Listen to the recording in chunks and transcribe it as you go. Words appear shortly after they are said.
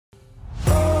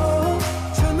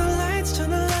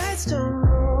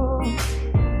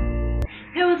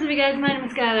guys, my name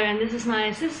is Skylar and this is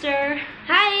my sister.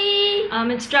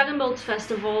 Hi! It's Dragon Boat's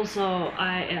festival, so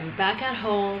I am back at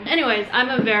home. Anyways, I'm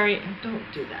a very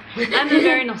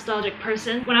nostalgic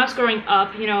person. When I was growing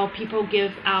up, you know, people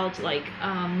give out like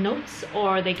notes,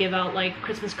 or they give out like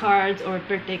Christmas cards or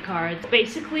birthday cards.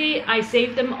 Basically, I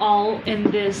saved them all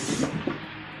in this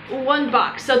one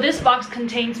box. So this box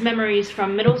contains memories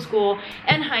from middle school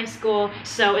and high school.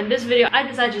 So in this video I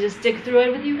decided to just dig through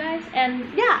it with you guys,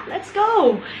 and yeah, let's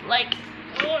go. Like,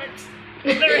 oh,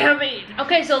 it's very heavy.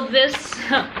 Okay, so this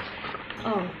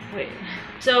oh wait,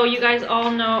 so you guys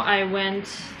all know I went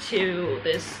to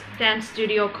this dance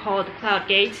studio called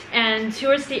Cloudgate, and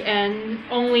towards the end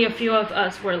only a few of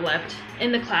us were left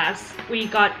in the class. We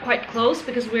got quite close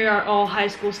because we are all high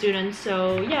school students.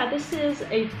 So yeah, this is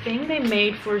a thing they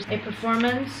made for a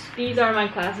performance. These are my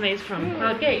classmates from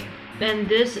Cloudgate, and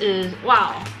this is,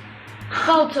 wow,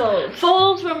 photos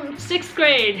from 6th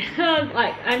grade.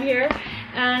 Like, I'm here,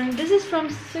 and this is from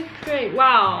 6th grade.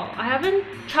 Wow, I haven't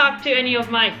talked to any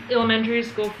of my elementary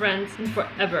school friends in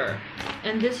forever.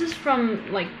 And this is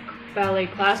from like ballet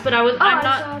class, but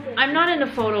I'm not in the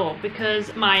photo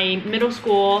because my middle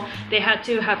school, they had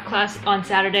to have class on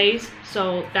Saturdays,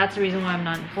 so that's the reason why I'm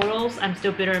not in photos. I'm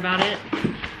still bitter about it.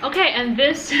 Okay, and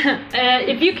this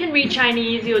if you can read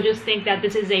Chinese, you'll just think that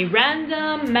this is a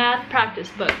random math practice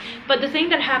book. But the thing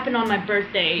that happened on my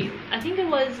birthday, I think it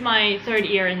was my 3rd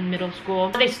year in middle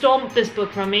school, they stole this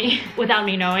book from me without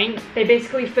me knowing. They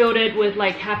basically filled it with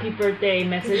like happy birthday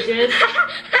messages.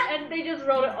 And they just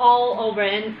wrote it all over,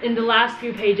 and in the last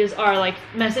few pages are like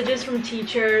messages from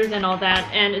teachers and all that,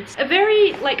 and it's a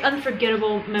very like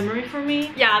unforgettable memory for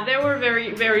me. Yeah, they were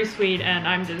very sweet, and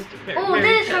I'm just very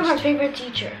this is touched. from her favorite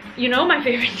teacher. You know my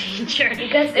favorite teacher?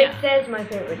 Because it says my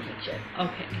favorite teacher.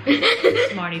 Okay.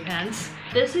 Smarty pants.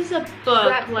 This is a book,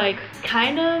 scrapbook. Like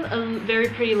kind of a very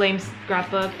pretty lame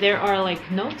scrapbook. There are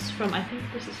like notes from, I think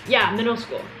this is, yeah, middle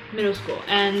school,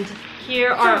 and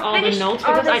here are all the notes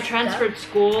because I transferred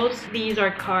schools. These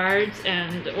are cards,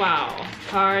 and wow,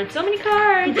 cards, so many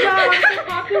cards. Wow, so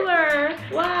popular.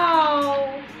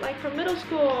 Wow, like from middle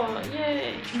school,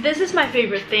 yay. This is my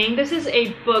favorite thing. This is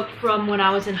a book from when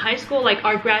I was in high school, like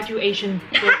our graduation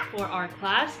book for our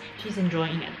class. She's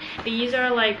enjoying it. These are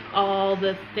like all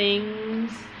the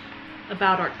things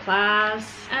about our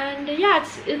class, and yeah,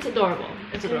 it's adorable.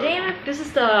 It's adorable. This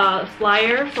is the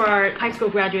flyer for our high school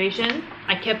graduation.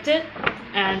 I kept it,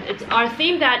 and it's our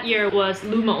theme that year was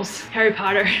Lumos, Harry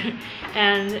Potter.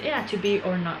 And yeah, to be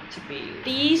or not to be.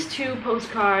 These two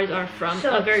postcards are from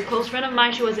a very close friend of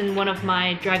mine. She was in one of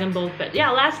my Dragon Ball fest.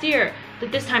 Yeah, last year.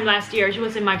 This time last year, she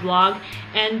was in my vlog,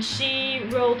 and she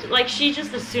wrote, like, she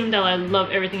just assumed that I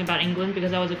love everything about England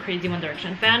because I was a crazy One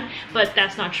Direction fan, but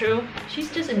that's not true.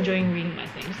 She's just enjoying reading my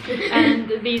things.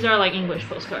 And these are like English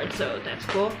postcards, so that's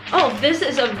cool. Oh, this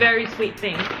is a very sweet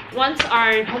thing. Once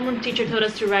our homeroom teacher told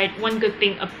us to write one good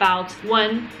thing about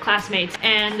one classmate,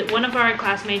 and one of our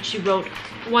classmates, she wrote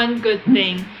one good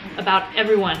thing about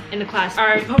everyone in the class.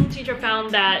 Our home teacher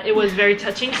found that it was very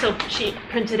touching, so she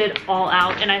printed it all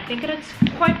out, and I think it's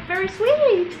quite very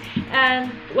sweet.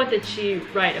 And what did she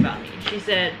write about me? She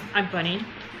said I'm funny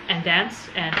and dance,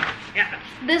 and yeah.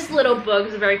 This little book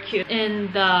is very cute.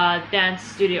 In the dance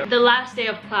studio, the last day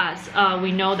of class,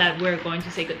 we know that we're going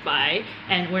to say goodbye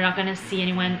and we're not gonna see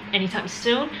anyone anytime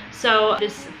soon. So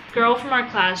this girl from our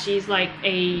class, she's like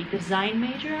a design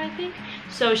major, I think.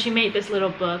 So she made this little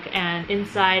book, and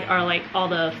inside are like all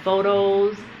the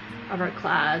photos of our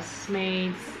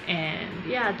classmates, and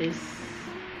yeah, this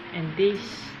and this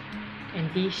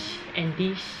and this and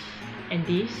this and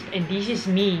this and this is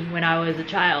me when I was a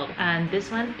child, and this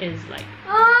one is like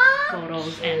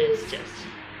photos, and it's just,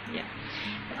 yeah.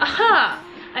 Aha!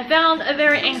 I found a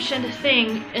very ancient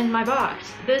thing in my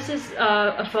box. This is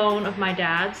a phone of my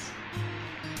dad's,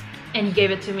 and he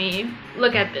gave it to me.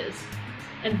 Look at this.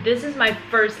 And this is my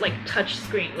first like touch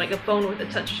screen, like a phone with a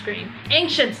touch screen.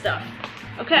 Ancient stuff.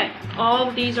 Okay, all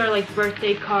of these are like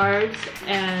birthday cards,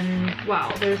 and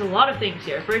wow, there's a lot of things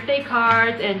here. Birthday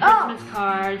cards and Christmas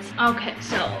cards. Okay,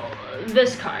 so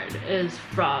this card is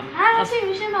from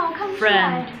a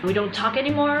friend. We don't talk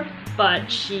anymore,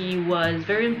 but she was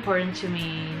very important to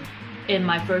me in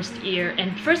my first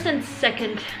and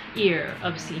 2nd year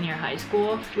of senior high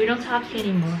school. We don't talk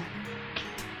anymore.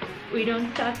 We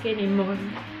don't talk anymore.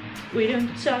 We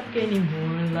don't talk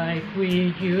anymore like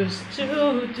we used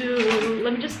to do.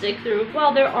 Let me just dig through.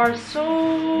 Wow, there are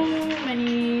so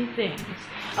many things.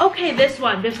 Okay, this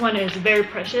one is very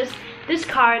precious. This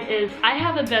card is, I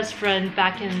have a best friend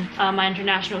back in my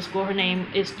international school. Her name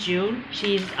is June.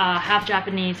 She's half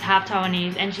Japanese, half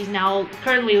Taiwanese, and she's now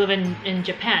currently living in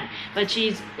Japan. But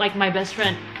she's like my best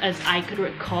friend as I could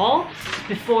recall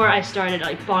before I started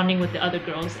like bonding with the other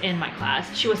girls in my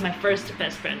class. She was my first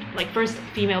best friend, like first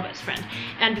female best friend.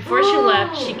 And before she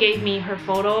left, she gave me her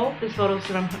photo. This photo's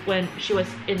from when she was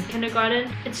in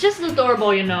kindergarten. It's just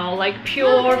adorable, you know, like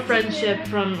pure friendship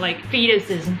from like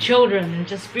fetuses and children, and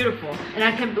just beautiful. And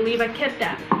I can't believe I kept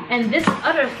that. And this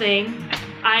other thing,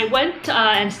 I went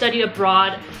and studied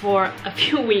abroad for a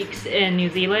few weeks in New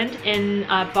Zealand in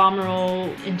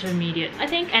Balmoral Intermediate, I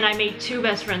think, and I made 2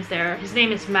 best friends there. His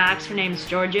name is Max, her name is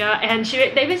Georgia, and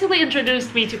they basically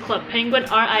introduced me to Club Penguin,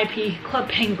 RIP Club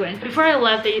Penguin. Before I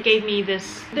left, they gave me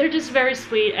this. They're just very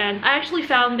sweet, and I actually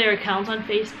found their accounts on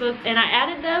Facebook and I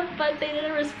added them, but they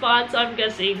didn't respond, so I'm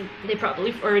guessing they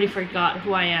probably already forgot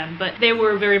who I am. But they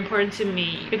were very important to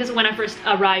me because when I first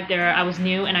arrived there, I was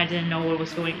new and I didn't know what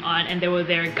was going on, and they were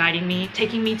there guiding me,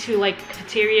 taking me to like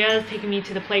cafeterias, taking me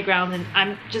to the playground, and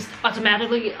I'm just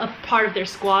automatically a part of their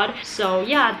squad. So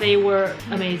yeah, they were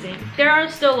amazing. There are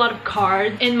still a lot of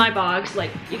cards in my box,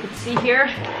 like you can see here.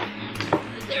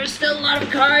 There's still a lot of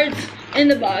cards in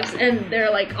the box, and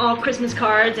they're like all Christmas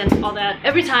cards and all that.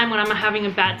 Every time when I'm having a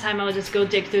bad time, I would just go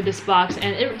dig through this box,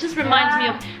 and it just reminds me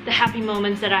of the happy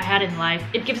moments that I had in life.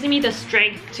 It gives me the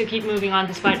strength to keep moving on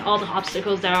despite all the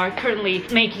obstacles that are currently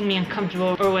making me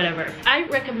uncomfortable or whatever. I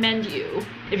recommend you,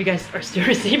 if you guys are still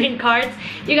receiving cards,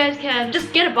 you guys can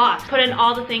just get a box, put in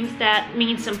all the things that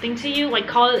mean something to you, like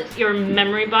call it your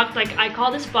memory box. Like I call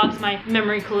this box my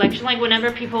memory collection. Like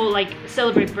whenever people like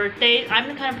celebrate birthdays, I'm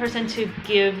the kind of person to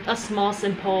give a small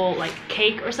simple like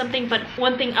cake or something, but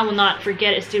one thing I will not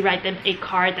forget is to write them a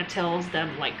card that tells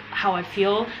them like how I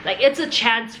feel. Like it's a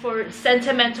chance for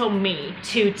sentimental me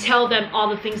to tell them all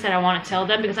the things that I want to tell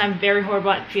them, because I'm very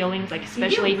horrible at feelings, like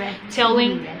especially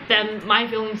telling them my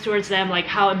feelings towards them, like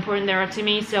how important they are to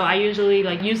me. So I usually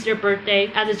like use their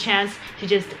birthday as a chance to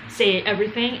just say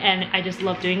everything, and I just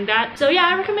love doing that. So yeah,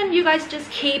 I recommend you guys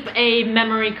just keep a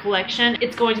memory collection.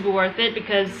 It's going to be worth it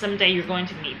because someday you're going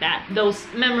to need that. Those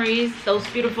memories, those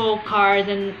beautiful cards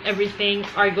and everything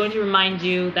are going to remind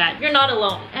you that you're not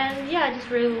alone. And yeah, I just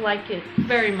really like it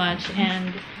very much.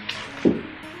 And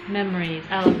memories,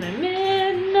 I love them.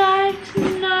 Midnight,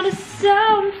 not a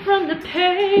sound from the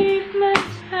pavement,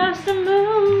 as the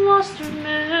moon lost her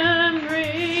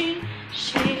memory.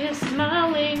 She is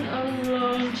smiling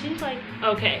alone. She's like,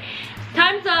 okay,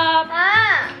 time's up.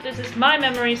 This is my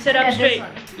memory. Sit up straight.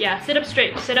 Yeah, sit up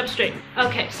straight. Sit up straight.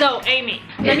 Okay, so Amy,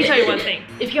 let me tell you one thing.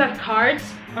 If you have cards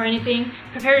or anything,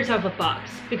 prepare yourself a box,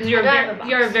 because you're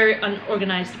a very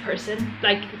unorganized person.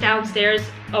 Like downstairs,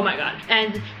 oh my god.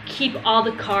 And keep all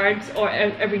the cards or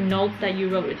every note that you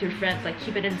wrote with your friends, like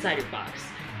keep it inside your box.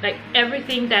 Like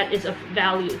everything that is of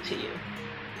value to you.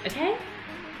 Okay?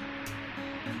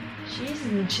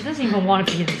 She doesn't even want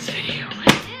to be in this video.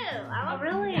 Ew,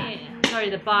 really? Sorry,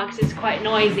 the box is quite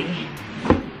noisy.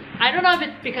 I don't know if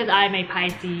it's because I'm a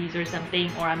Pisces or something,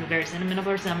 or I'm a very sentimental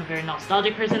person, I'm a very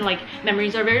nostalgic person. Like,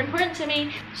 memories are very important to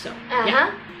me. So,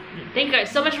 yeah. Thank you guys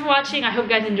so much for watching. I hope you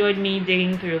guys enjoyed me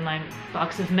digging through my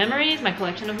box of memories, my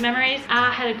collection of memories.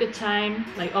 I had a good time.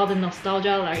 Like, all the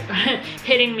nostalgia, like,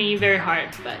 hitting me very hard.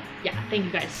 But, yeah, thank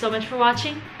you guys so much for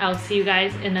watching. I'll see you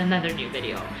guys in another new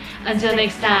video. Until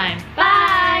next time,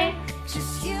 bye!